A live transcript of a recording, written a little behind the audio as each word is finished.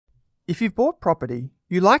If you've bought property,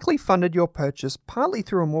 you likely funded your purchase partly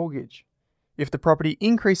through a mortgage. If the property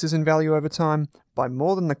increases in value over time by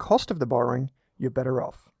more than the cost of the borrowing, you're better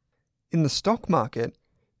off. In the stock market,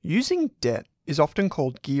 using debt is often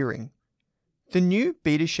called gearing. The new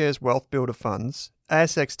BetaShares Wealth Builder funds,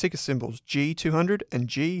 ASX ticker symbols G200 and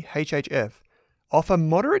GHHF, offer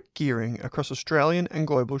moderate gearing across Australian and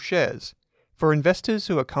global shares for investors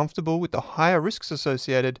who are comfortable with the higher risks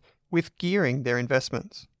associated with gearing their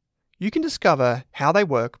investments. You can discover how they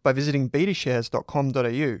work by visiting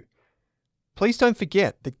betashares.com.au. Please don't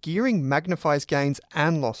forget that gearing magnifies gains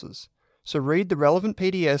and losses, so read the relevant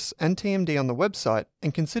PDS and TMD on the website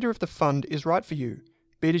and consider if the fund is right for you.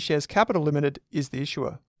 BetaShares Capital Limited is the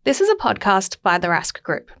issuer. This is a podcast by the Rask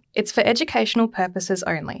Group. It's for educational purposes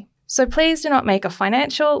only. So please do not make a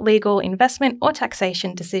financial, legal, investment or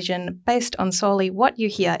taxation decision based on solely what you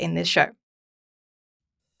hear in this show.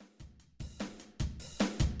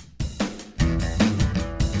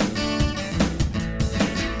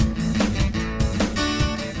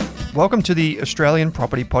 Welcome to the Australian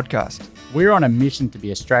Property Podcast. We're on a mission to be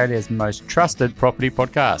Australia's most trusted property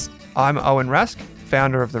podcast. I'm Owen Rask,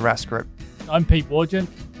 founder of the Rask Group. I'm Pete Wargent,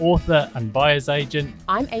 author and buyer's agent.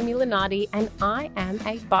 I'm Amy Lenardi and I am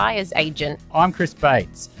a buyer's agent. I'm Chris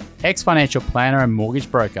Bates, ex-financial planner and mortgage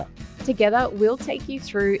broker. Together, we'll take you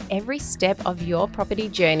through every step of your property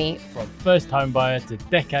journey. From first home buyer to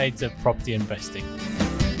decades of property investing.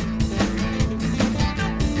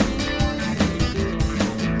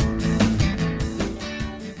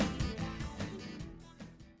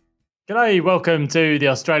 G'day, welcome to the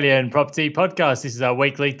Australian Property Podcast. This is our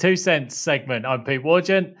weekly 2 cents segment. I'm Pete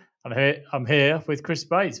Wargent. I'm here with Chris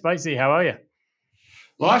Bates. Batesy, how are you?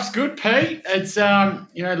 Life's good, Pete. It's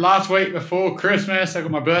last week before Christmas. I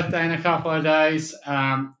got my birthday in a couple of days.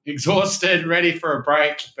 Exhausted, ready for a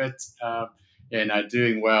break, but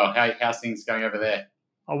doing well. How's things going over there?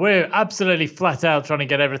 Oh, we're absolutely flat out trying to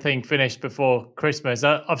get everything finished before Christmas.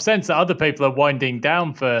 I've sensed that other people are winding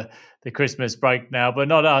down for the Christmas break now, but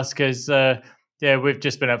not us because, we've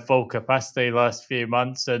just been at full capacity the last few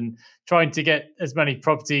months and trying to get as many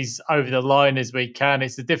properties over the line as we can.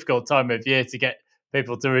 It's a difficult time of year to get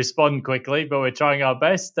people to respond quickly, but we're trying our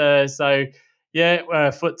best. Foot to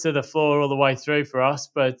the floor all the way through for us.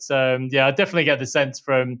 But I definitely get the sense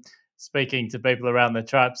from speaking to people around the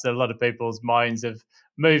traps that a lot of people's minds have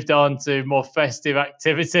moved on to more festive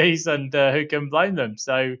activities, and who can blame them?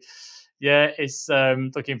 So, it's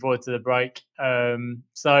looking forward to the break.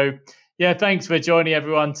 Thanks for joining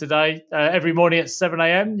everyone today. Every morning at 7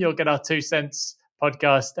 a.m, you'll get our 2 cents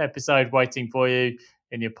podcast episode waiting for you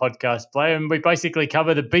in your podcast player. And we basically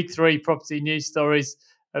cover the big three property news stories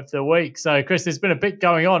of the week. So, Chris, there's been a bit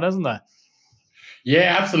going on, hasn't there?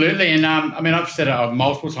 Yeah, absolutely. And I've said it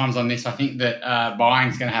multiple times on this. I think that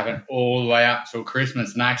buying's going to happen all the way up till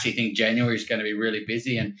Christmas. And I actually think January is going to be really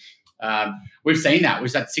busy. And we've seen that.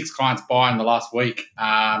 We've had 6 clients buy in the last week, 3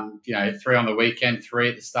 on the weekend, 3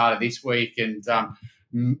 at the start of this week, and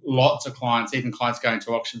lots of clients, even clients going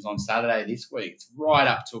to auctions on Saturday this week. It's right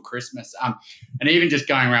up till Christmas. And even just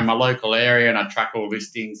going around my local area, and I track all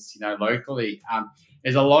listings, locally,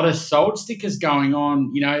 there's a lot of sold stickers going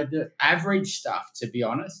on, the average stuff, to be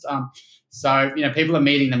honest. People are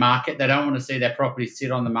meeting the market. They don't want to see their property sit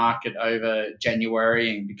on the market over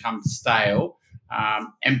January and become stale.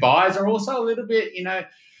 And buyers are also a little bit,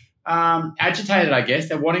 agitated, I guess.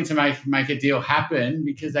 They're wanting to make a deal happen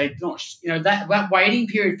because they don't, that waiting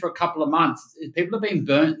period for a couple of months, people have been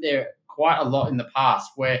burnt there quite a lot in the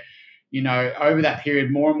past where, over that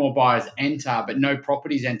period, more and more buyers enter, but no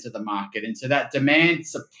properties enter the market. And so that demand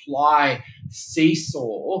supply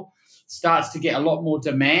seesaw starts to get a lot more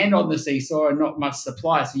demand on the seesaw and not much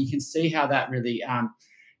supply. So you can see how that really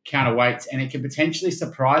counterweights, and it can potentially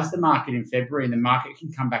surprise the market in February, and the market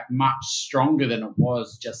can come back much stronger than it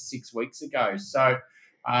was just 6 weeks ago. So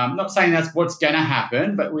I'm not saying that's what's going to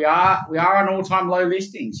happen, but we are on all-time low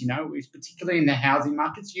listings, particularly in the housing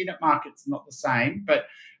markets. Unit markets not the same, but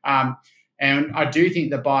and I do think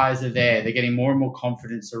the buyers are there. They're getting more and more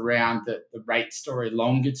confidence around the rate story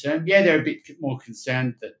longer term. Yeah, they're a bit more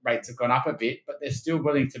concerned that rates have gone up a bit, but they're still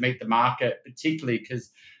willing to meet the market, particularly because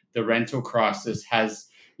the rental crisis has,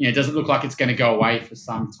 doesn't look like it's going to go away for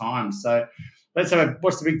some time. So let's have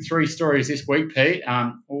what's the big 3 stories this week, Pete?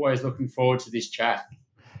 Always looking forward to this chat.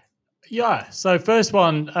 Yeah. So first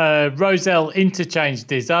one, Rozelle interchange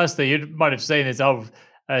disaster. You might have seen there's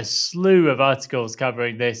a slew of articles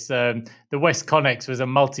covering this. The West Connex was a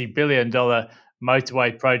multi-billion-dollar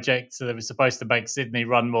motorway project that was supposed to make Sydney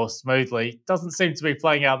run more smoothly. Doesn't seem to be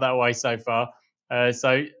playing out that way so far.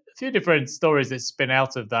 So a few different stories that spin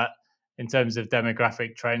out of that in terms of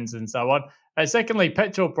demographic trends and so on. Secondly,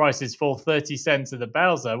 petrol prices fall 30 cents at the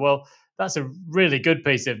Bowser. Well, that's a really good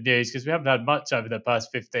piece of news because we haven't had much over the past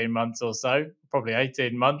 15 months or so, probably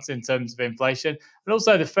 18 months in terms of inflation. And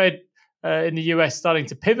also the Fed in the US starting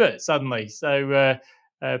to pivot suddenly. So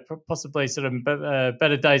possibly sort of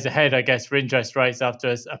better days ahead, I guess, for interest rates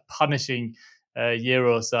after a punishing year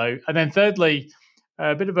or so. And then thirdly,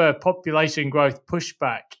 a bit of a population growth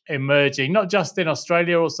pushback emerging, not just in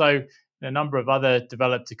Australia, also in a number of other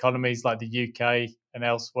developed economies like the UK and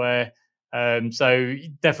elsewhere. So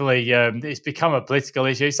definitely it's become a political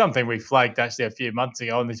issue, something we flagged actually a few months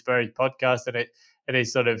ago on this very podcast, and it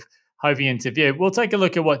is sort of hoving into view. We'll take a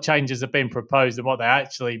look at what changes have been proposed and what they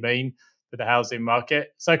actually mean for the housing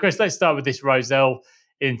market. So Chris, let's start with this Rozelle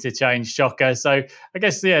interchange shocker. So I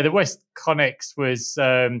guess, the WestConnex was,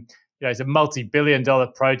 it's a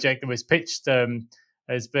multi-billion-dollar project that was pitched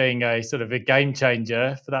as being a sort of a game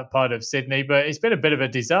changer for that part of Sydney, but it's been a bit of a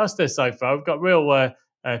disaster so far. We've got real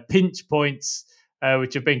pinch points,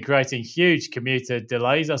 which have been creating huge commuter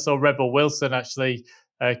delays. I saw Rebel Wilson actually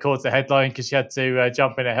caught the headline because she had to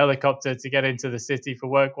jump in a helicopter to get into the city for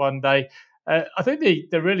work one day. I think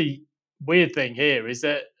the really weird thing here is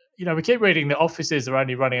that, we keep reading that offices are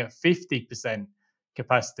only running at 50%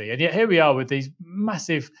 capacity, and yet here we are with these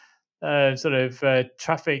massive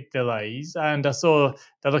traffic delays. And I saw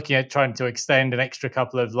they're looking at trying to extend an extra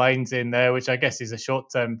couple of lanes in there, which I guess is a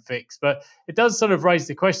short-term fix. But it does sort of raise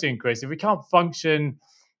the question, Chris, if we can't function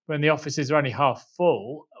when the offices are only half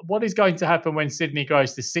full, what is going to happen when Sydney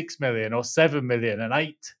grows to 6 million or 7 million and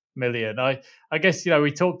 8 million? I guess,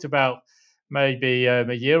 we talked about maybe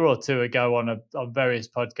a year or two ago on various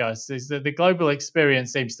podcasts, is that the global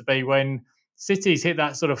experience seems to be when cities hit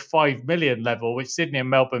that sort of 5 million level, which Sydney and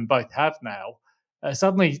Melbourne both have now,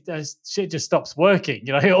 suddenly shit just stops working.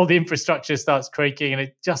 All the infrastructure starts creaking and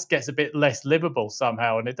it just gets a bit less livable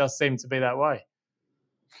somehow. And it does seem to be that way.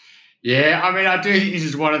 Yeah, I do think this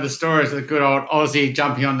is one of the stories of the good old Aussie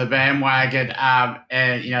jumping on the bandwagon.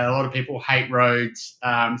 And, a lot of people hate roads.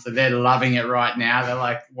 So they're loving it right now. They're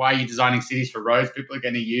like, why are you designing cities for roads? People are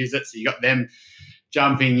going to use it. So you got them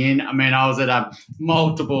jumping in. I was at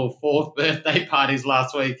multiple fourth birthday parties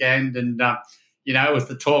last weekend, and it was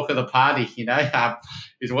the talk of the party.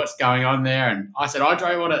 Is what's going on there. And I said I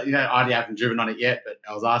drove on it. I haven't driven on it yet, but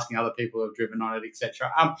I was asking other people who have driven on it,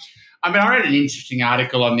 etc. I read an interesting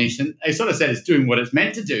article on this, and they sort of said it's doing what it's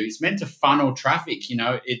meant to do. It's meant to funnel traffic.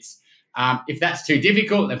 It's if that's too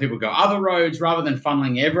difficult, then people go other roads rather than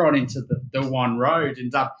funneling everyone into the one road.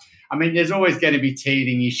 And there's always going to be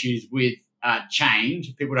teething issues with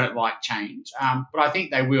change. People don't like change, but I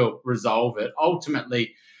think they will resolve it.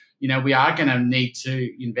 Ultimately, we are going to need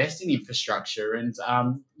to invest in infrastructure, and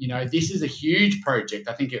this is a huge project.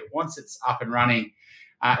 I think once it's up and running,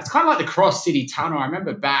 it's kind of like the Cross City Tunnel. I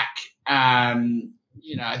remember back, I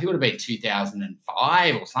think it would have been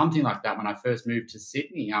 2005 or something like that when I first moved to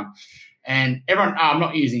Sydney. And everyone, I'm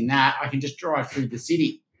not using that. I can just drive through the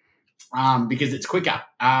city. Because it's quicker.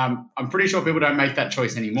 I'm pretty sure people don't make that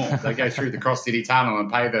choice anymore. They go through the Cross City Tunnel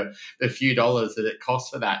and pay the few dollars that it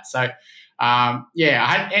costs for that. So, I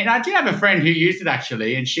did have a friend who used it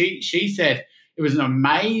actually, and she said it was an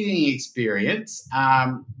amazing experience.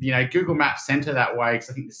 Google Maps sent her that way because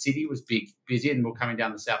I think the city was busy and we're coming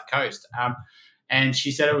down the south coast. And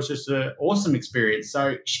she said it was just an awesome experience.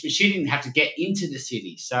 So she didn't have to get into the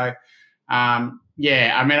city. So,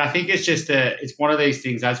 I think it's just it's one of these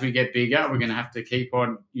things. As we get bigger, we're going to have to keep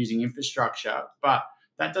on using infrastructure, but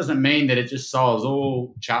that doesn't mean that it just solves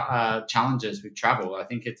all challenges with travel. I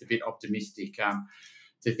think it's a bit optimistic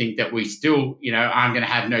to think that we still, aren't going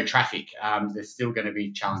to have no traffic. There's still going to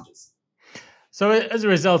be challenges. So as a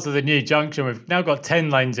result of the new junction, we've now got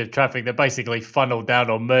 10 lanes of traffic that basically funnel down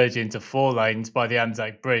or merge into 4 lanes by the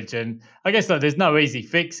Anzac Bridge. And I guess there's no easy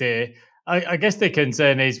fix here. I guess the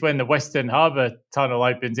concern is when the Western Harbour Tunnel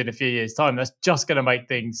opens in a few years' time, that's just going to make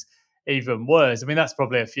things even worse. That's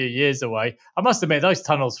probably a few years away. I must admit, those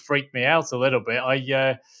tunnels freaked me out a little bit.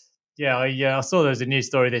 I saw there was a news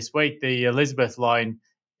story this week. The Elizabeth line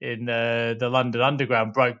in the London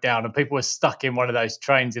Underground broke down and people were stuck in one of those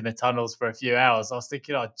trains in the tunnels for a few hours. I was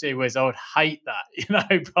thinking, oh, gee whiz, I would hate that,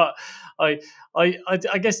 But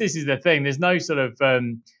I guess this is the thing. There's no sort of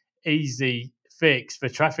easy fix for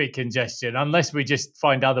traffic congestion unless we just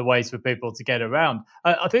find other ways for people to get around.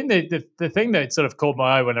 I think the thing that sort of caught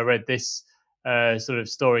my eye when I read this sort of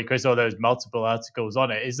story, Chris, or there was multiple articles on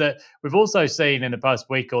it, is that we've also seen in the past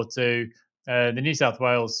week or two the New South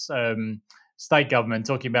Wales state government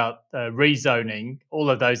talking about rezoning all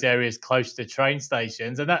of those areas close to train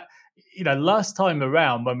stations. And that, last time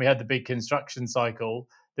around when we had the big construction cycle,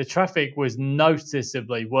 the traffic was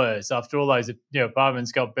noticeably worse after all those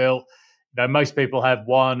apartments got built. Most people have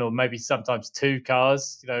one or maybe sometimes two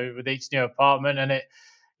cars, with each new apartment. And it,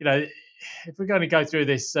 if we're going to go through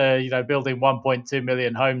this, building 1.2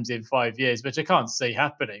 million homes in 5 years, which I can't see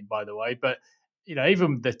happening, by the way, but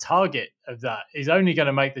even the target of that is only going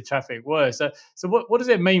to make the traffic worse. So what does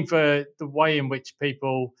it mean for the way in which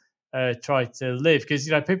people try to live? Because,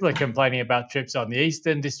 people are complaining about trips on the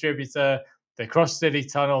Eastern Distributor, the Cross City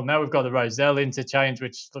Tunnel. Now we've got the Rozelle interchange,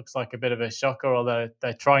 which looks like a bit of a shocker, although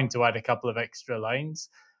they're trying to add a couple of extra lanes.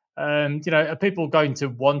 Are people going to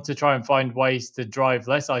want to try and find ways to drive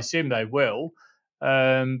less? I assume they will.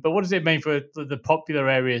 But what does it mean for the popular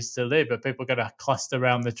areas to live? Are people going to cluster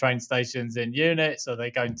around the train stations in units? Are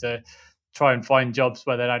they going to try and find jobs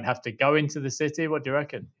where they don't have to go into the city? What do you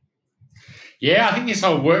reckon? Yeah, I think this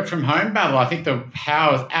whole work from home battle, I think the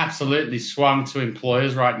power has absolutely swung to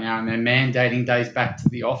employers right now, and they're mandating days back to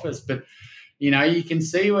the office. But, you can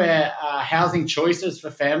see where housing choices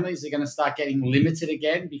for families are going to start getting limited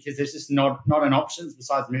again, because there's just not an option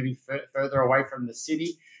besides moving further away from the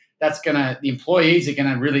city. The employees are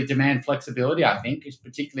going to really demand flexibility, I think,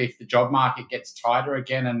 particularly if the job market gets tighter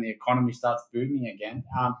again and the economy starts booming again.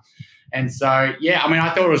 And so,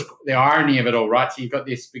 I thought it was the irony of it all, right? So you've got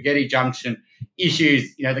this spaghetti junction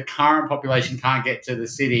issues, the current population can't get to the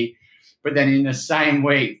city, but then in the same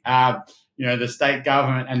week, the state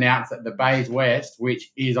government announced that the Bays West,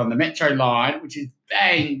 which is on the Metro line, which is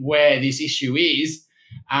bang where this issue is,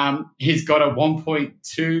 he's got a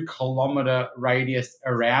 1.2 kilometre radius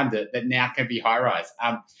around it that now can be high-rise.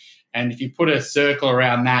 And if you put a circle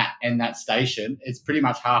around that and that station, it's pretty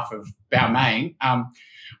much half of Balmain,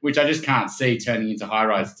 which I just can't see turning into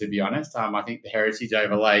high-rise, to be honest. I think the heritage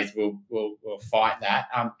overlays will fight that.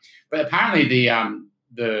 But apparently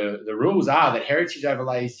the rules are that heritage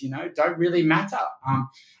overlays, don't really matter.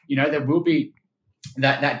 There will be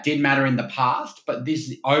that did matter in the past, but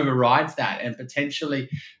this overrides that, and potentially,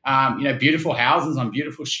 beautiful houses on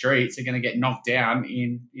beautiful streets are going to get knocked down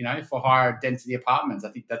for higher density apartments.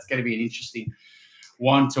 I think that's going to be an interesting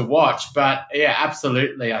one to watch. But yeah,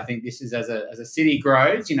 absolutely. I think this is as a city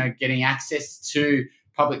grows, getting access to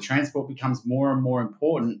public transport becomes more and more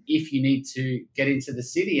important if you need to get into the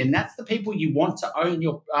city, and that's the people you want to own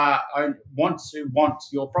your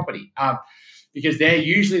property. Because they're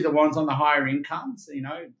usually the ones on the higher incomes,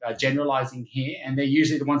 generalizing here, and they're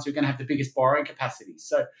usually the ones who are going to have the biggest borrowing capacity.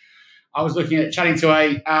 So I was chatting to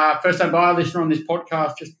a first-time buyer listener on this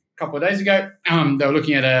podcast just a couple of days ago. They were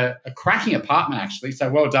looking at a cracking apartment, actually, so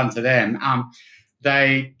well done to them.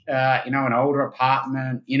 They, an older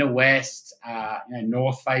apartment, inner west,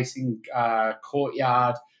 north-facing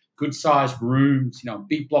courtyard, good-sized rooms, a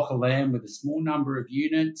big block of land with a small number of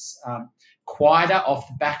units, quieter off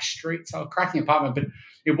the back street. So a cracking apartment, but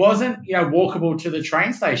it wasn't, walkable to the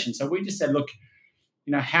train station. So we just said, look,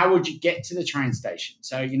 how would you get to the train station?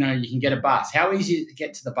 So, you can get a bus. How easy is it to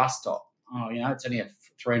get to the bus stop? Oh, it's only a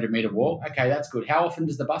 300-meter walk. Okay, that's good. How often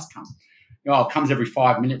does the bus come? It comes every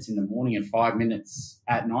 5 minutes in the morning and 5 minutes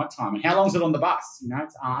at night time. And how long is it on the bus?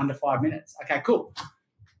 It's under 5 minutes. Okay, cool.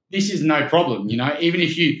 This is no problem, even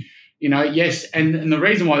if you, yes. And the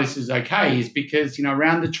reason why this is okay is because,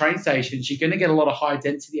 around the train stations, you're going to get a lot of high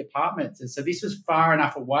density apartments. And so this was far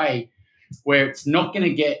enough away where it's not going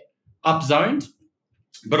to get upzoned,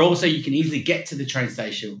 but also you can easily get to the train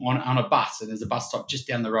station on a bus, and there's a bus stop just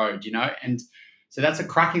down the road, and so that's a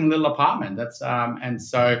cracking little apartment. And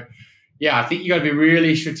so, yeah, I think you got to be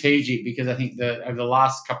really strategic, because I think that over the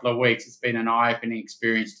last couple of weeks, it's been an eye-opening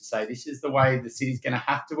experience to say this is the way the city's going to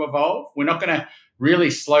have to evolve. We're not going to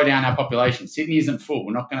really slow down our population. Sydney isn't full.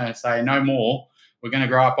 We're not going to say no more. We're going to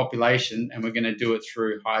grow our population, and we're going to do it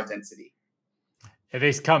through higher density. It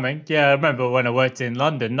is coming. Yeah, I remember when I worked in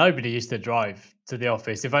London, nobody used to drive to the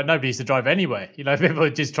office. In fact, nobody used to drive anywhere. People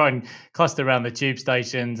would just try and cluster around the tube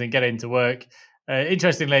stations and get into work.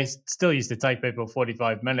 Interestingly, it still used to take people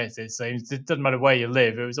 45 minutes, it seems. It doesn't matter where you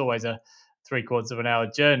live. It was always a 3/4 of an hour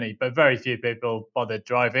journey, but very few people bothered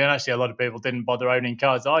driving. And actually, a lot of people didn't bother owning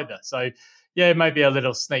cars either. So, yeah, maybe a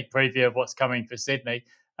little sneak preview of what's coming for Sydney.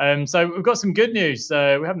 So we've got some good news. We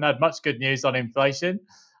haven't had much good news on inflation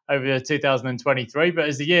over 2023, but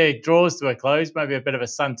as the year draws to a close, maybe a bit of a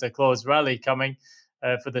Santa Claus rally coming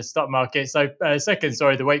for the stock market. So second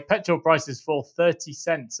story of the week, petrol prices fall 30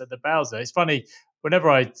 cents at the Bowser. It's funny, whenever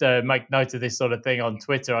I make note of this sort of thing on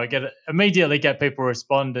Twitter, I immediately get people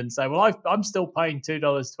respond and say, well, I'm still paying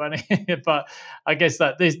 $2.20. But I guess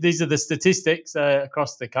that these are the statistics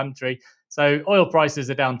across the country. So oil prices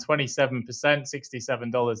are down 27%,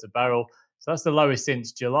 $67 a barrel. So that's the lowest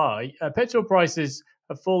since July. Petrol prices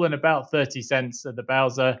have fallen about 30 cents at the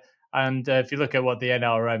Bowser. And if you look at what the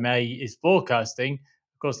NRMA is forecasting,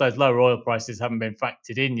 of course, those lower oil prices haven't been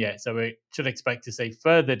factored in yet. So we should expect to see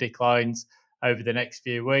further declines over the next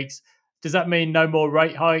few weeks. Does that mean no more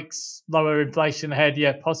rate hikes, lower inflation ahead?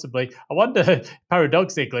 Yeah, possibly. I wonder,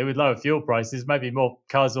 paradoxically, with lower fuel prices, maybe more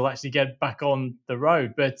cars will actually get back on the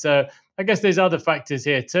road. But I guess there's other factors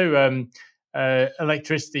here too.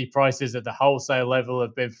 Electricity prices at the wholesale level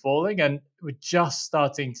have been falling, and we're just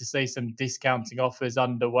starting to see some discounting offers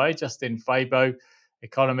underway. Justin Fabo,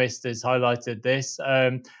 economist, has highlighted this.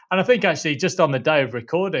 And I think actually just on the day of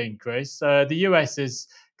recording, Chris, the US has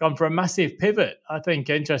gone for a massive pivot. I think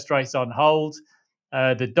interest rates on hold.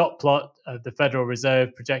 The dot plot of the Federal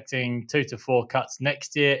Reserve projecting 2 to 4 cuts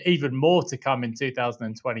next year, even more to come in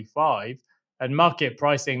 2025, and market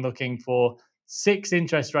pricing looking for 6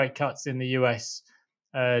 interest rate cuts in the US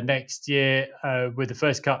next year, with the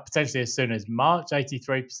first cut potentially as soon as March,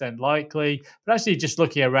 83% likely. But actually just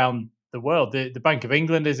looking around the world, the Bank of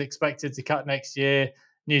England is expected to cut next year.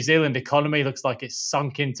 New Zealand economy looks like it's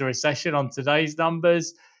sunk into recession on today's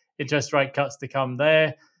numbers. Interest rate cuts to come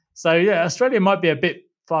there. So, yeah, Australia might be a bit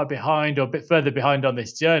far behind or a bit further behind on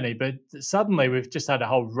this journey, but suddenly we've just had a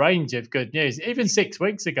whole range of good news. Even 6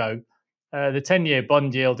 weeks ago, the 10-year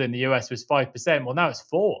bond yield in the US was 5%. Well, now it's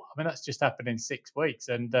 4%. I mean, that's just happened in 6 weeks.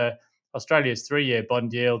 And Australia's 3-year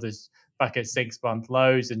bond yield is back at 6-month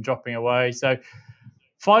lows and dropping away. So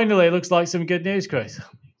finally, it looks like some good news, Chris.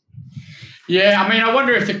 Yeah, I mean, I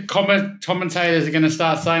wonder if the commentators are going to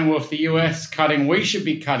start saying, well, if the US cutting, we should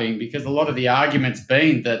be cutting, because a lot of the argument's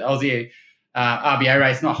been that Aussie RBA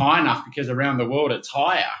rate's not high enough because around the world it's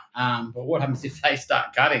higher. But what happens if they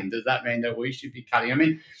start cutting? Does that mean that we should be cutting? I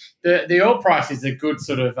mean, the oil price is a good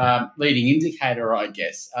sort of leading indicator, I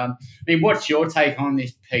guess. I mean, what's your take on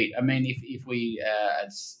this, Pete? I mean, if we,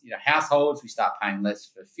 as households, we start paying less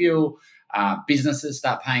for fuel, businesses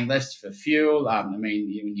start paying less for fuel. I mean,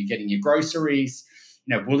 when you're getting your groceries,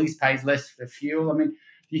 Woolies pays less for fuel. I mean,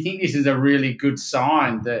 do you think this is a really good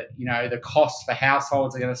sign that, the costs for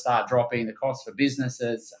households are going to start dropping, the costs for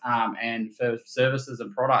businesses and for services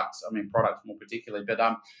and products? I mean, products more particularly. But,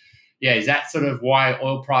 is that sort of why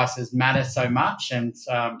oil prices matter so much, and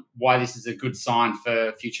why this is a good sign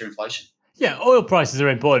for future inflation? Yeah, oil prices are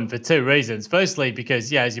important for 2 reasons. Firstly,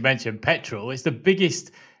 because, as you mentioned, petrol is the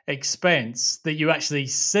biggest expense that you actually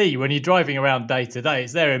see when you're driving around day to day.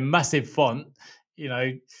 It's there in massive font,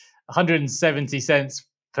 170 cents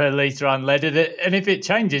per litre unleaded. And if it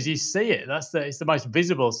changes, you see it. It's the most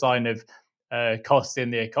visible sign of cost in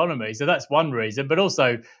the economy. So that's one reason. But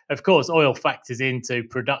also, of course, oil factors into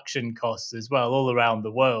production costs as well all around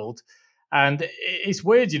the world. And it's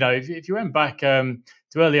weird, if you went back to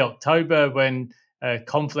early October when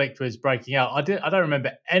conflict was breaking out, I don't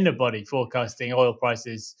remember anybody forecasting oil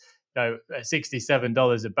prices at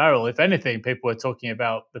 $67 a barrel. If anything, people were talking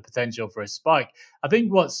about the potential for a spike. I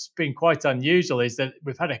think what's been quite unusual is that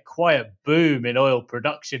we've had a quiet boom in oil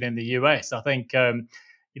production in the US. I think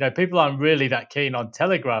people aren't really that keen on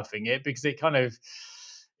telegraphing it because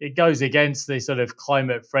it goes against the sort of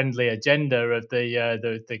climate-friendly agenda of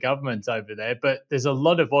the government over there. But there's a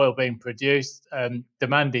lot of oil being produced.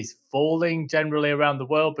 Demand is falling generally around the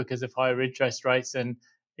world because of higher interest rates. And,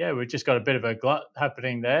 we've just got a bit of a glut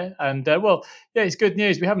happening there. And, it's good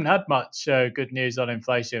news. We haven't had much good news on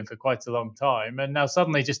inflation for quite a long time. And now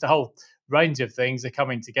suddenly just a whole range of things are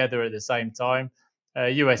coming together at the same time.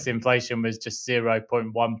 US inflation was just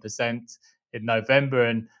 0.1% in November,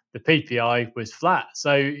 and the PPI was flat.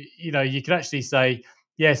 So, you can actually say,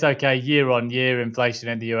 yes, okay, year on year inflation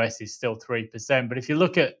in the US is still 3%. But if you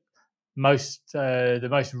look at the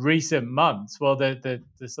most recent months, well, the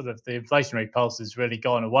sort of the inflationary pulse has really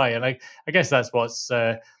gone away. And I guess that's what's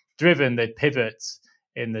driven the pivots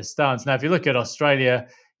in the stance. Now, if you look at Australia,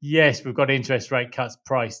 yes, we've got interest rate cuts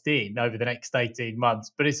priced in over the next 18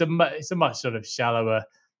 months, but it's a much sort of shallower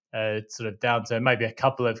sort of downturn, maybe a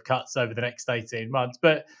couple of cuts over the next 18 months.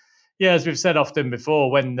 But as we've said often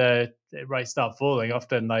before, when the rates start falling,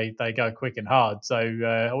 often they go quick and hard. So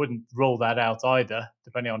I wouldn't rule that out either,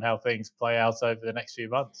 depending on how things play out over the next few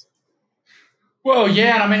months. Well,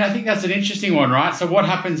 I mean, I think that's an interesting one, right? So what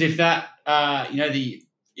happens if that,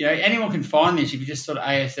 anyone can find this if you just sort of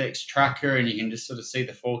ASX tracker and you can just sort of see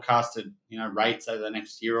the forecasted, rates over the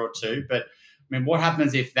next year or two. But I mean, what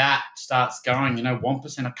happens if that starts going,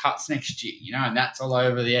 1% of cuts next year, and that's all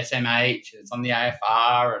over the SMH, it's on the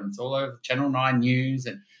AFR, and it's all over Channel 9 News,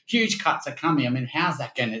 and huge cuts are coming. I mean, how's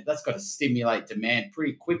that going to, that's got to stimulate demand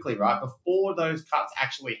pretty quickly, right? Before those cuts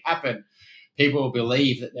actually happen, people will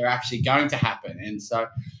believe that they're actually going to happen. And so,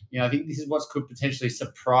 I think this is what could potentially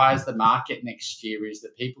surprise the market next year, is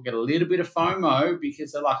that people get a little bit of FOMO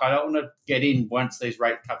because they're like, I don't want to get in once these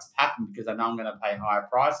rate cuts happen because I know I'm going to pay higher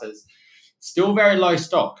prices. Still very low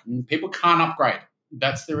stock, and people can't upgrade.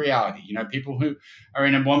 That's the reality. People who are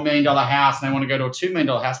in a $1 million house and they want to go to a $2 million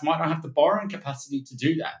house might not have the borrowing capacity to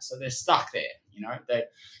do that. So they're stuck there, they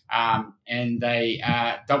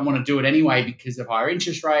don't want to do it anyway because of higher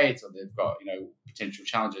interest rates, or they've got, potential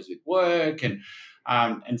challenges with work. And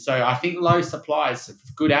so I think low supplies of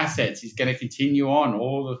good assets is going to continue on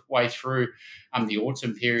all the way through the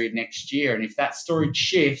autumn period next year. And if that story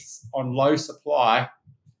shifts on low supply,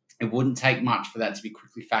 it wouldn't take much for that to be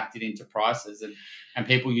quickly factored into prices, and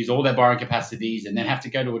people use all their borrowing capacities and then have to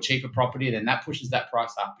go to a cheaper property, and then that pushes that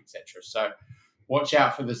price up, etc. So watch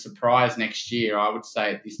out for the surprise next year, I would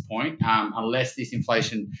say, at this point, unless this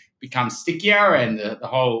inflation becomes stickier and the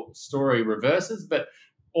whole story reverses. But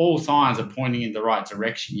all signs are pointing in the right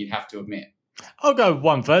direction, you'd have to admit. I'll go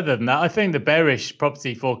one further than that. I think the bearish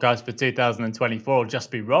property forecast for 2024 will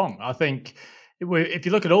just be wrong. I think if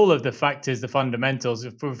you look at all of the factors, the fundamentals,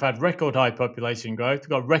 we've had record high population growth, we've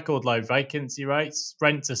got record low vacancy rates,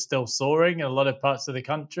 rents are still soaring in a lot of parts of the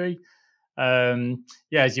country.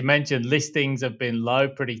 As you mentioned, listings have been low,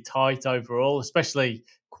 pretty tight overall, especially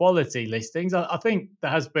quality listings. I think there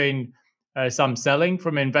has been some selling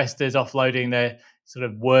from investors offloading their sort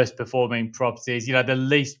of worst performing properties, the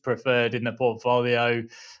least preferred in the portfolio.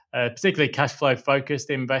 Particularly cash flow focused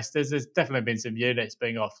investors, there's definitely been some units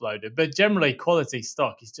being offloaded, but generally quality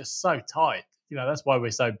stock is just so tight. That's why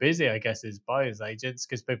we're so busy, I guess, as buyers agents,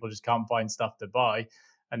 because people just can't find stuff to buy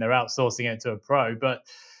and they're outsourcing it to a pro. But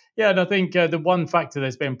and I think the one factor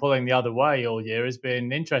that's been pulling the other way all year has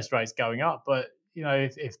been interest rates going up. But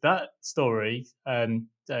if that story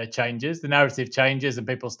changes, the narrative changes, and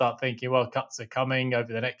people start thinking, well, cuts are coming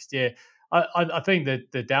over the next year, I think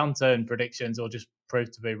that the downturn predictions will just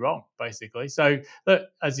prove to be wrong, basically. So, look,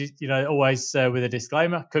 as always with a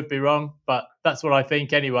disclaimer, could be wrong, but that's what I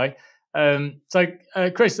think anyway.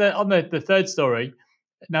 Chris, on the third story,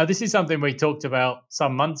 now this is something we talked about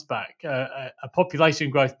some months back, a population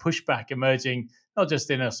growth pushback emerging, not just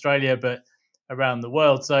in Australia, but around the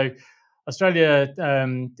world. So Australia,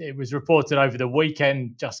 it was reported over the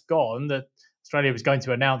weekend just gone that Australia was going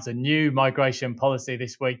to announce a new migration policy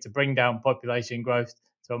this week to bring down population growth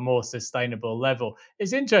to a more sustainable level.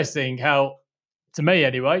 It's interesting how, to me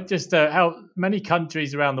anyway, just how many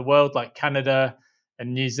countries around the world, like Canada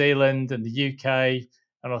and New Zealand and the UK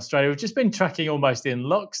and Australia, have just been tracking almost in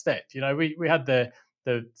lockstep. We had the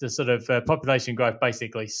sort of population growth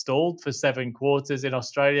basically stalled for 7 quarters in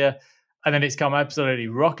Australia, and then it's come absolutely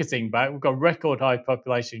rocketing back. We've got record high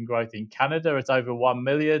population growth in Canada at over 1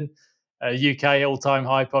 million. UK all-time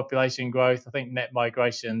high population growth. I think net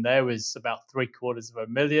migration there was about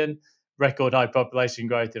 750,000. Record high population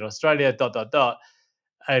growth in Australia, ...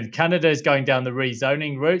 And Canada is going down the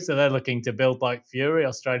rezoning route, so they're looking to build like fury.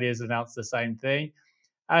 Australia's announced the same thing.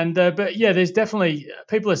 And there's definitely,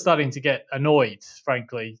 people are starting to get annoyed,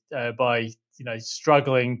 frankly, by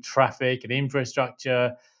struggling traffic and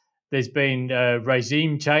infrastructure. There's been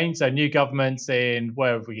regime change, so new governments in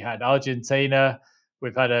where have we had? Argentina.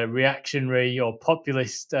 We've had a reactionary or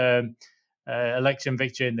populist election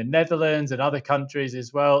victory in the Netherlands and other countries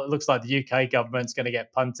as well. It looks like the UK government's going to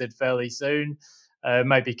get punted fairly soon.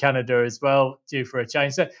 Maybe Canada as well, due for a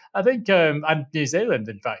change. So I think, and New Zealand,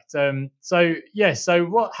 in fact. So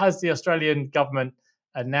what has the Australian government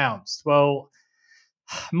announced? Well,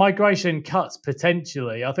 migration cuts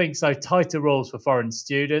potentially. I think so. Tighter rules for foreign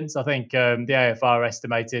students. I think the AFR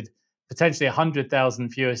estimated potentially 100,000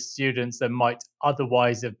 fewer students than might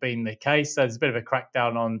otherwise have been the case. So there's a bit of a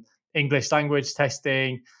crackdown on English language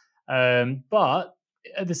testing. But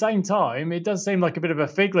at the same time, it does seem like a bit of a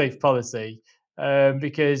fig leaf policy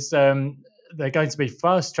because they're going to be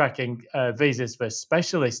fast tracking visas for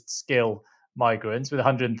specialist skill migrants with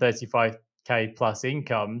 135k plus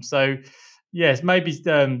income. So yes, maybe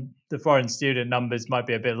the foreign student numbers might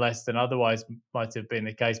be a bit less than otherwise might have been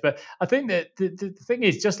the case. But I think that the thing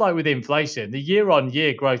is, just like with inflation, the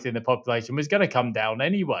year-on-year growth in the population was going to come down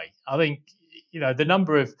anyway. I think,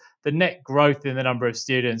 the net growth in the number of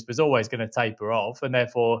students was always going to taper off, and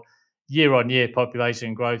therefore year-on-year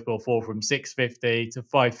population growth will fall from 650 to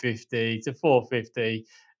 550 to 450.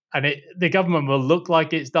 And the government will look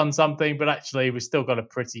like it's done something, but actually we've still got a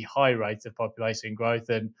pretty high rate of population growth,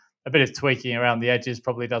 and a bit of tweaking around the edges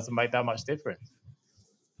probably doesn't make that much difference.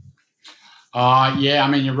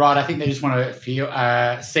 You're right. I think they just want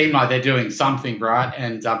to seem like they're doing something, right?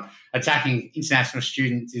 And attacking international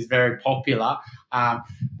students is very popular.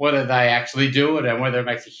 Whether they actually do it and whether it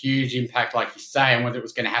makes a huge impact, like you say, and whether it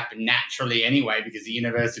was going to happen naturally anyway, because the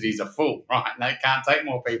universities are full, right? And they can't take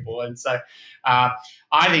more people. And so I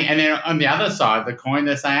think, and then on the other side of the coin,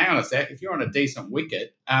 they're saying, hang on a sec, if you're on a decent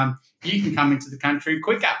wicket, you can come into the country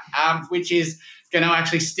quicker, which is going to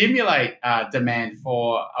actually stimulate demand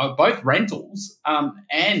for both rentals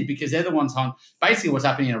and because they're the ones on basically what's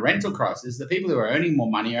happening in a rental crisis. The people who are earning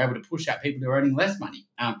more money are able to push out people who are earning less money,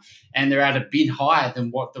 and they're at a bid higher than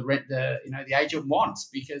what the agent wants.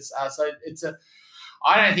 Because so it's a.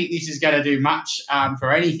 I don't think this is going to do much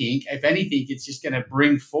for anything. If anything, it's just going to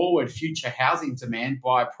bring forward future housing demand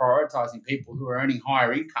by prioritising people who are earning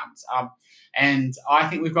higher incomes. And I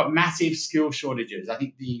think we've got massive skill shortages. I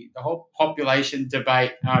think the whole population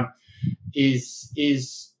debate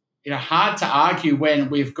is hard to argue when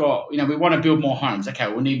we've got, we want to build more homes. Okay,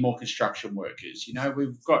 we'll need more construction workers.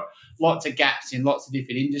 We've got lots of gaps in lots of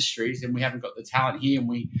different industries, and we haven't got the talent here, and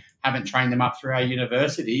we haven't trained them up through our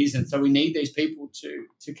universities. And so we need these people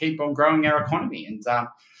to keep on growing our economy. And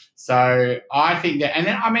so I think that, and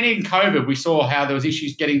then, in COVID, we saw how there was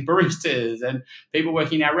issues getting baristas and people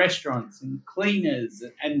working in our restaurants and cleaners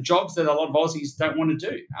and jobs that a lot of Aussies don't want to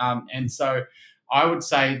do. And so I would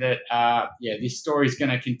say that, this story is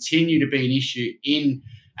going to continue to be an issue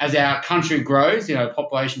as our country grows,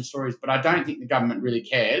 population stories, but I don't think the government really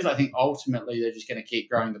cares. I think ultimately they're just going to keep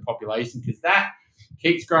growing the population because that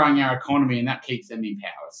keeps growing our economy and that keeps them in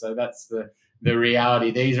power. So that's the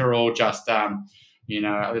reality. These are all just, a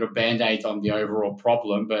little Band-Aids on the overall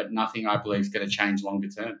problem, but nothing I believe is going to change longer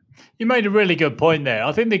term. You made a really good point there.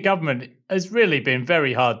 I think the government has really been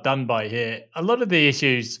very hard done by here. A lot of the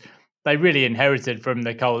issues they really inherited from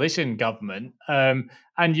the coalition government.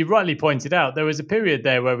 And you rightly pointed out, there was a period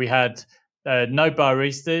there where we had no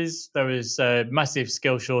baristas. There was massive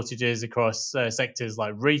skill shortages across sectors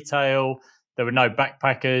like retail. There were no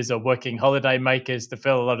backpackers or working holiday makers to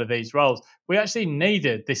fill a lot of these roles. We actually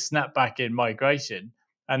needed this snapback in migration.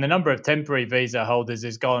 And the number of temporary visa holders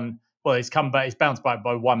has gone, well, it's come back, it's bounced back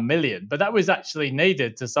by 1 million. But that was actually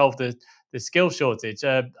needed to solve the skill shortage.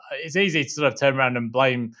 It's easy to sort of turn around and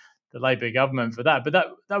blame the Labour government for that. But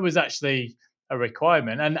that was actually a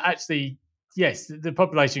requirement. And actually, yes, the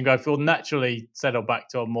population growth will naturally settle back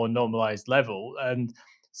to a more normalised level. And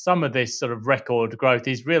some of this sort of record growth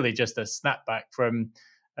is really just a snapback from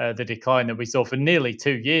the decline that we saw for nearly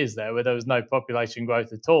 2 years there, where there was no population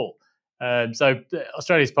growth at all. So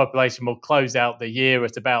Australia's population will close out the year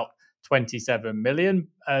at about 27 million.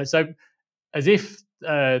 So as if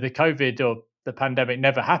the COVID or the pandemic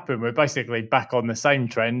never happened, we're basically back on the same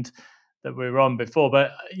trend that we were on before.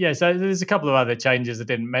 But yeah, so there's a couple of other changes I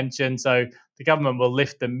didn't mention. So the government will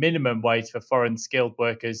lift the minimum wage for foreign skilled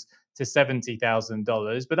workers to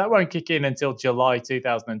 $70,000, but that won't kick in until July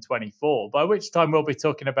 2024, by which time we'll be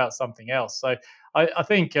talking about something else. So I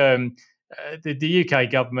think the UK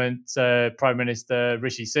government, Prime Minister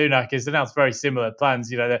Rishi Sunak, has announced very similar plans.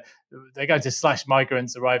 They're going to slash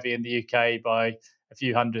migrants arriving in the UK by a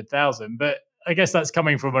few 100,000, but I guess that's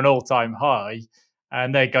coming from an all-time high,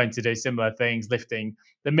 and they're going to do similar things, lifting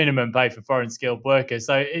the minimum pay for foreign skilled workers.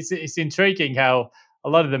 So it's intriguing how a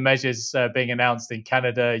lot of the measures being announced in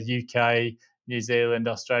Canada, UK, New Zealand,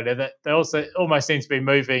 Australia, that they also almost seem to be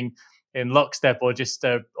moving in lockstep or just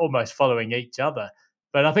almost following each other.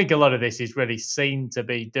 But I think a lot of this is really seen to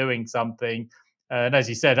be doing something. And as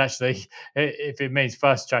you said, actually, if it means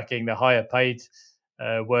fast-tracking the higher paid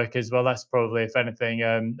workers, well, that's probably, if anything,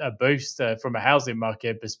 a boost from a housing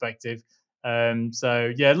market perspective.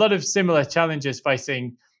 So, yeah, a lot of similar challenges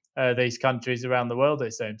facing these countries around the world,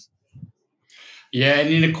 it seems. Yeah, and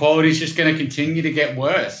inequality is just going to continue to get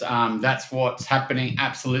worse. That's what's happening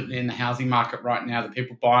absolutely in the housing market right now. The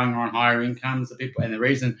people buying are on higher incomes. And the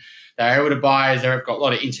reason they're able to buy is they've got a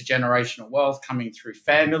lot of intergenerational wealth coming through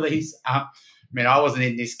families. I wasn't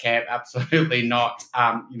in this camp, absolutely not,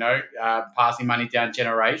 passing money down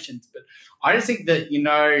generations. But I just think that,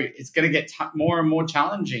 it's going to get more and more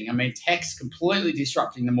challenging. Tech's completely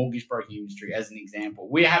disrupting the mortgage broking industry, as an example.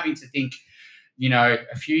 We're having to think,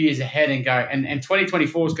 a few years ahead and go, and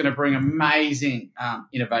 2024 is going to bring amazing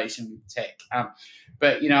innovation with tech.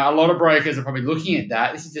 But a lot of brokers are probably looking at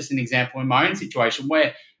that. This is just an example in my own situation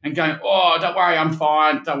and going, oh, don't worry, I'm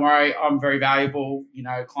fine. Don't worry, I'm very valuable.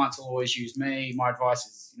 Clients will always use me. My advice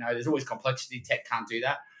is, there's always complexity. Tech can't do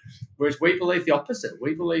that. Whereas we believe the opposite.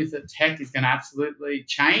 We believe that tech is going to absolutely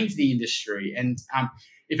change the industry. And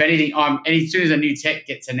if anything, as soon as a new tech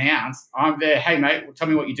gets announced, I'm there. Hey, mate, tell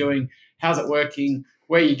me what you're doing. How's it working?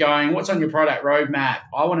 Where are you going? What's on your product roadmap?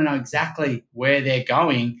 I want to know exactly where they're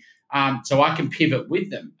going so I can pivot with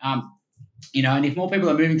them. And if more people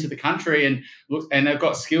are moving to the country and they've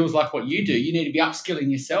got skills like what you do, you need to be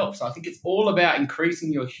upskilling yourself. So I think it's all about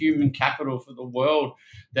increasing your human capital for the world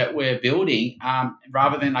that we're building,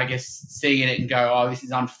 rather than, I guess, seeing it and go, oh, this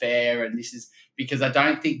is unfair, and this is because I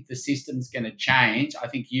don't think the system's going to change. I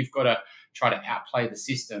think you've got to try to outplay the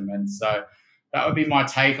system. And so that would be my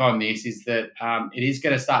take on this, is that it is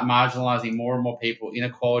going to start marginalizing more and more people.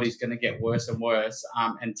 Inequality is going to get worse and worse.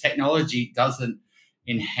 And technology doesn't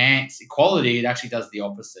enhance equality. It actually does the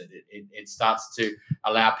opposite. It starts to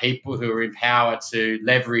allow people who are in power to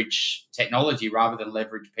leverage technology rather than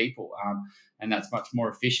leverage people. And that's much more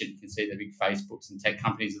efficient. You can see the big Facebooks and tech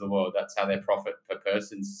companies of the world. That's how their profit per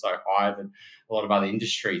person is so higher than a lot of other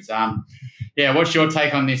industries. What's your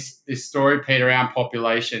take on this story, Pete, around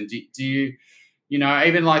population? Do you,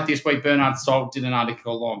 even like this week, Bernard Salt did an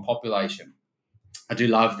article on population. I do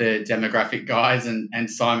love the demographic guys, and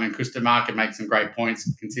Simon Kustermark makes some great points,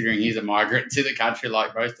 considering he's a migrant to the country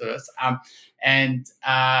like most of us.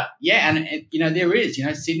 There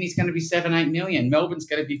is, Sydney's going to be 7-8 million. Melbourne's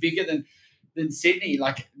going to be bigger than Sydney.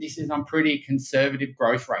 Like, this is on pretty conservative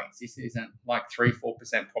growth rates. This isn't like 3-4%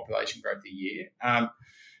 population growth a year.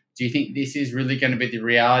 Do you think this is really going to be the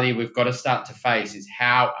reality we've got to start to face? Is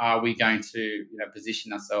how are we going to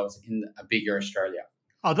position ourselves in a bigger Australia?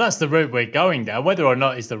 Oh, that's the route we're going down. Whether or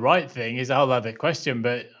not it's the right thing is a whole other question.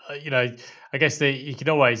 But, I guess you can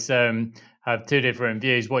always have two different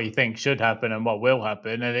views, what you think should happen and what will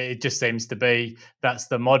happen. And it just seems to be that's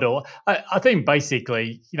the model. I think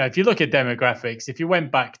basically, if you look at demographics, if you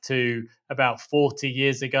went back to about 40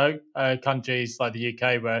 years ago, countries like the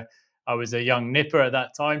UK, where I was a young nipper at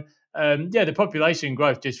that time, the population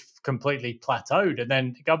growth just completely plateaued. And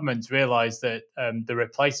then governments realised that the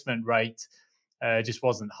replacement rate just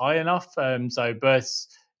wasn't high enough. So births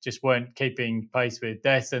just weren't keeping pace with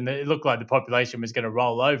deaths, and it looked like the population was going to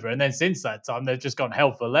roll over. And then since that time, they've just gone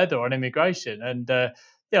hell for leather on immigration. And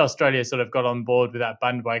Australia sort of got on board with that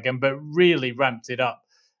bandwagon, but really ramped it up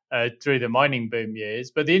through the mining boom years.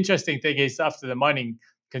 But the interesting thing is, after the mining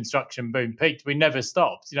construction boom peaked, we never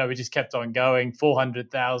stopped. We just kept on going,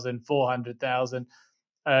 400,000.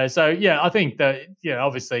 I think that,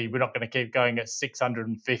 obviously we're not going to keep going at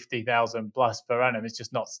 650,000 plus per annum. It's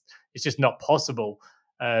just not possible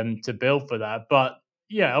to build for that. But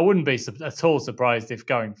I wouldn't be at all surprised if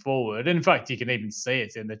going forward, and in fact, you can even see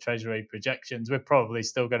it in the Treasury projections, we're probably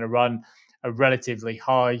still going to run a relatively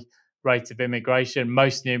high rate of immigration.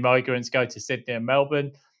 Most new migrants go to Sydney and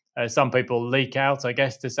Melbourne. Some people leak out, I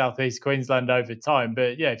guess, to southeast Queensland over time.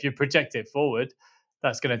 But if you project it forward,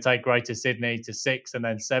 that's going to take Greater Sydney to 6 and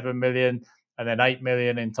then 7 million and then 8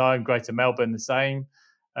 million in time. Greater Melbourne, the same.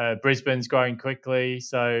 Brisbane's growing quickly.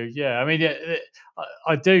 So,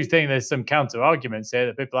 I do think there's some counter arguments here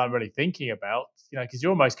that people aren't really thinking about, because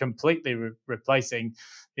you're almost completely replacing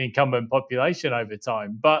the incumbent population over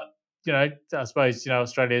time. But, I suppose,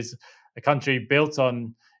 Australia's a country built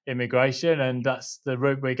on immigration, and that's the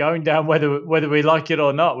route we're going down. Whether we like it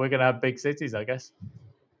or not, we're going to have big cities, I guess.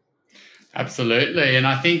 Absolutely. And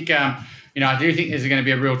I think, I do think there's going to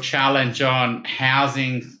be a real challenge on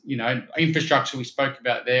housing, infrastructure we spoke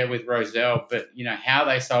about there with Rozelle, but, how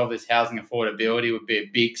they solve this housing affordability would be a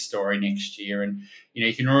big story next year. And,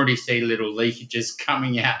 you can already see little leakages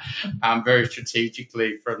coming out very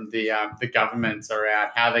strategically from the governments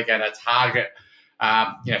around how they're going to target,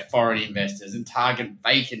 foreign investors and target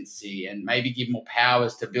vacancy and maybe give more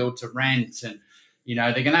powers to build to rent. And,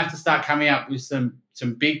 they're going to have to start coming up with some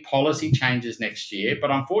big policy changes next year. But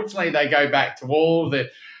unfortunately, they go back to all the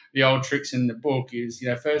old tricks in the book is,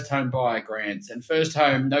 first home buyer grants and first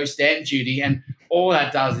home no stamp duty. And all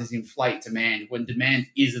that does is inflate demand when demand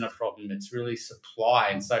isn't a problem. It's really supply.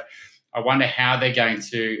 And so I wonder how they're going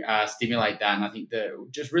to stimulate that. And I think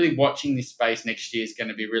just really watching this space next year is going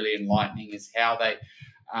to be really enlightening, is how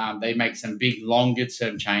they make some big longer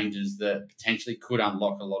term changes that potentially could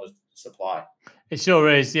unlock a lot of supply. It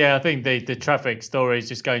sure is. Yeah, I think the traffic story is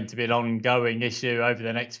just going to be an ongoing issue over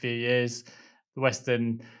the next few years. The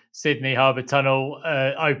Western Sydney Harbour Tunnel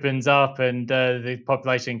opens up and the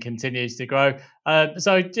population continues to grow.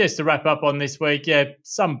 So just to wrap up on this week,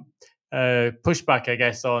 some pushback, I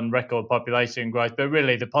guess, on record population growth, but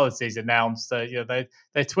really the policies announced, they're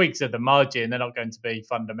tweaks at the margin. They're not going to be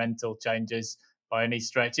fundamental changes by any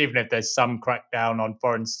stretch, even if there's some crackdown on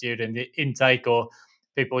foreign student intake or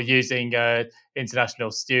people using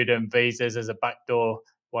international student visas as a backdoor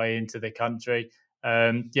way into the country.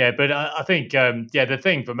 But I think, the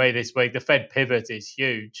thing for me this week, the Fed pivot is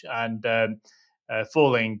huge, and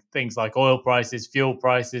falling things like oil prices, fuel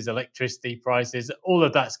prices, electricity prices, all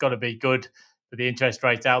of that's got to be good the interest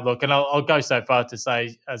rate outlook. And I'll go so far to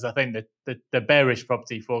say, as I think that the bearish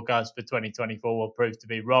property forecast for 2024 will prove to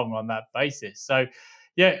be wrong on that basis. So,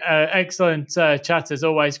 yeah, excellent chat as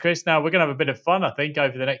always, Chris. Now, we're going to have a bit of fun, I think,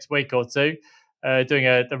 over the next week or two, doing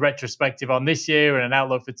the retrospective on this year and an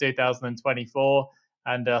outlook for 2024.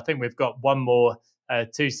 And I think we've got one more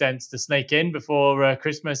 2 cents to sneak in before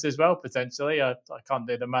Christmas as well, potentially. I can't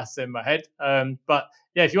do the maths in my head. But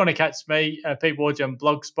yeah, if you want to catch me, Pete Wargent on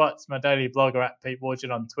Blogspot, my daily blogger at Pete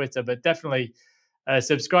Wargent on Twitter. But definitely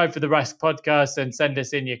subscribe for the Rask podcast and send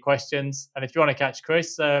us in your questions. And if you want to catch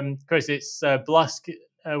Chris, it's Blusk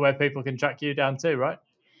where people can track you down too, right?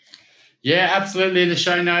 Yeah, absolutely. The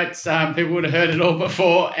show notes, people would have heard it all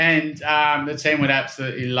before, and the team would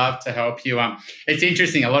absolutely love to help you. It's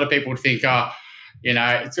interesting. A lot of people would think,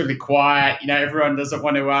 it's really quiet. Everyone doesn't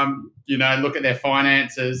want to, look at their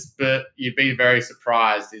finances, but you'd be very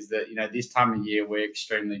surprised is that, this time of year, we're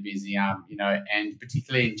extremely busy, and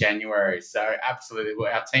particularly in January. So absolutely,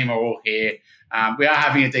 our team are all here. We are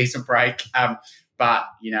having a decent break. But,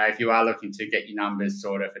 if you are looking to get your numbers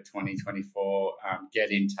sorted for 2024,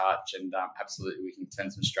 get in touch and absolutely we can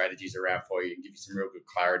turn some strategies around for you and give you some real good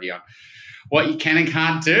clarity on what you can and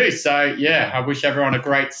can't do. So, yeah, I wish everyone a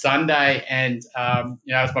great Sunday. And,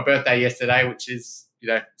 it's my birthday yesterday, which is,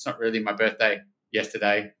 it's not really my birthday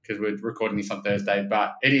yesterday because we're recording this on Thursday,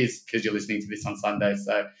 but it is because you're listening to this on Sunday.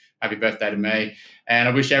 So happy birthday to me. And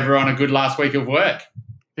I wish everyone a good last week of work.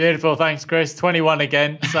 Beautiful. Thanks, Chris. 21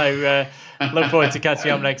 again. So look forward to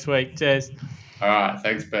catching up next week. Cheers. All right.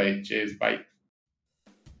 Thanks, Pete. Cheers. Bye.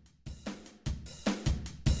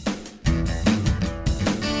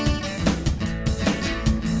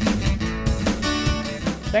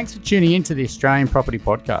 Thanks for tuning in to the Australian Property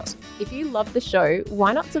Podcast. If you love the show,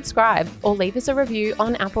 why not subscribe or leave us a review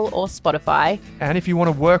on Apple or Spotify? And if you want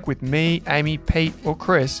to work with me, Amy, Pete, or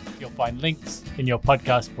Chris, you'll find links in your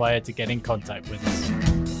podcast player to get in contact with us.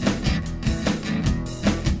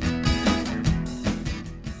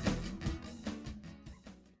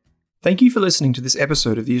 thank you for listening to this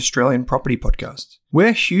episode of the Australian Property Podcast.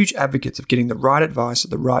 We're huge advocates of getting the right advice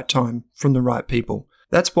at the right time from the right people.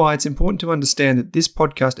 That's why it's important to understand that this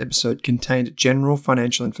podcast episode contained general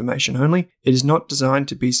financial information only. It is not designed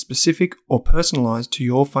to be specific or personalised to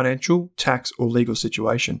your financial, tax, or legal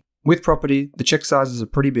situation. With property, the check sizes are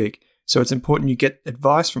pretty big, so it's important you get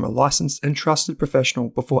advice from a licensed and trusted professional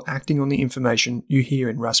before acting on the information you hear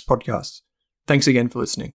in Rask podcasts. Thanks again for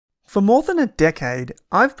listening. For more than a decade,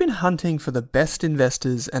 I've been hunting for the best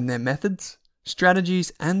investors and their methods,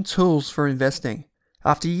 strategies, and tools for investing.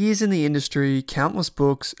 After years in the industry, countless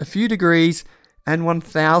books, a few degrees, and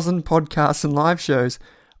 1,000 podcasts and live shows,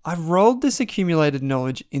 I've rolled this accumulated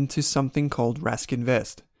knowledge into something called Rask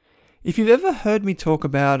Invest. If you've ever heard me talk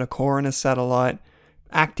about a core and a satellite,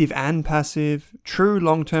 active and passive, true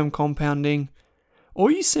long-term compounding, or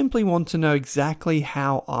you simply want to know exactly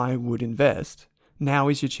how I would invest, now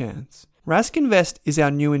is your chance. Rask Invest is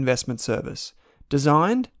our new investment service,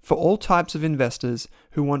 designed for all types of investors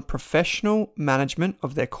who want professional management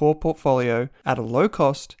of their core portfolio at a low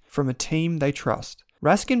cost from a team they trust.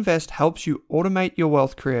 Rask Invest helps you automate your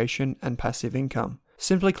wealth creation and passive income.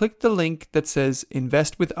 Simply click the link that says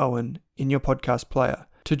Invest with Owen in your podcast player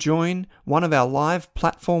to join one of our live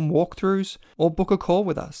platform walkthroughs or book a call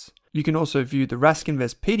with us. You can also view the Rask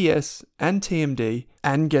Invest PDS and TMD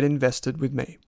and get invested with me.